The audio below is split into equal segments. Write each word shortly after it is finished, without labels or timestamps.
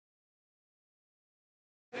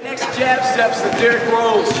Next jab step's the Derrick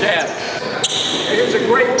jab. Here's a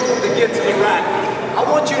great move to get to the rack. I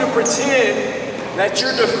want you to pretend that your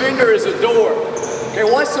defender is a door. Okay,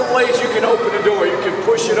 what's some ways you can open a door? You can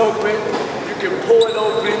push it open, you can pull it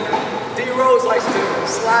open. D-Rose likes to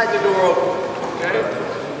slide the door open, okay?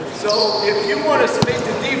 So if you want to make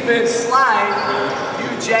the defense slide, you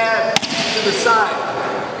jab to the side.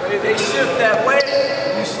 Okay, they shift that way,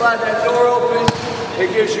 you slide that door open,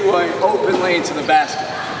 it gives you an open lane to the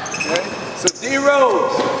basket. Okay? So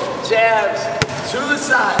D-Rose jabs to the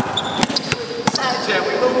side. Side jab.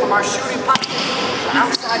 We move from our shooting pocket to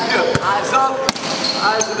outside dip. Eyes up,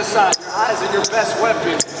 eyes to the side. Your eyes are your best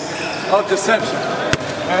weapon of deception.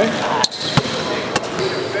 Okay? You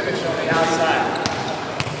can finish on the outside.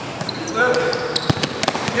 Look.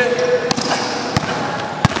 Get.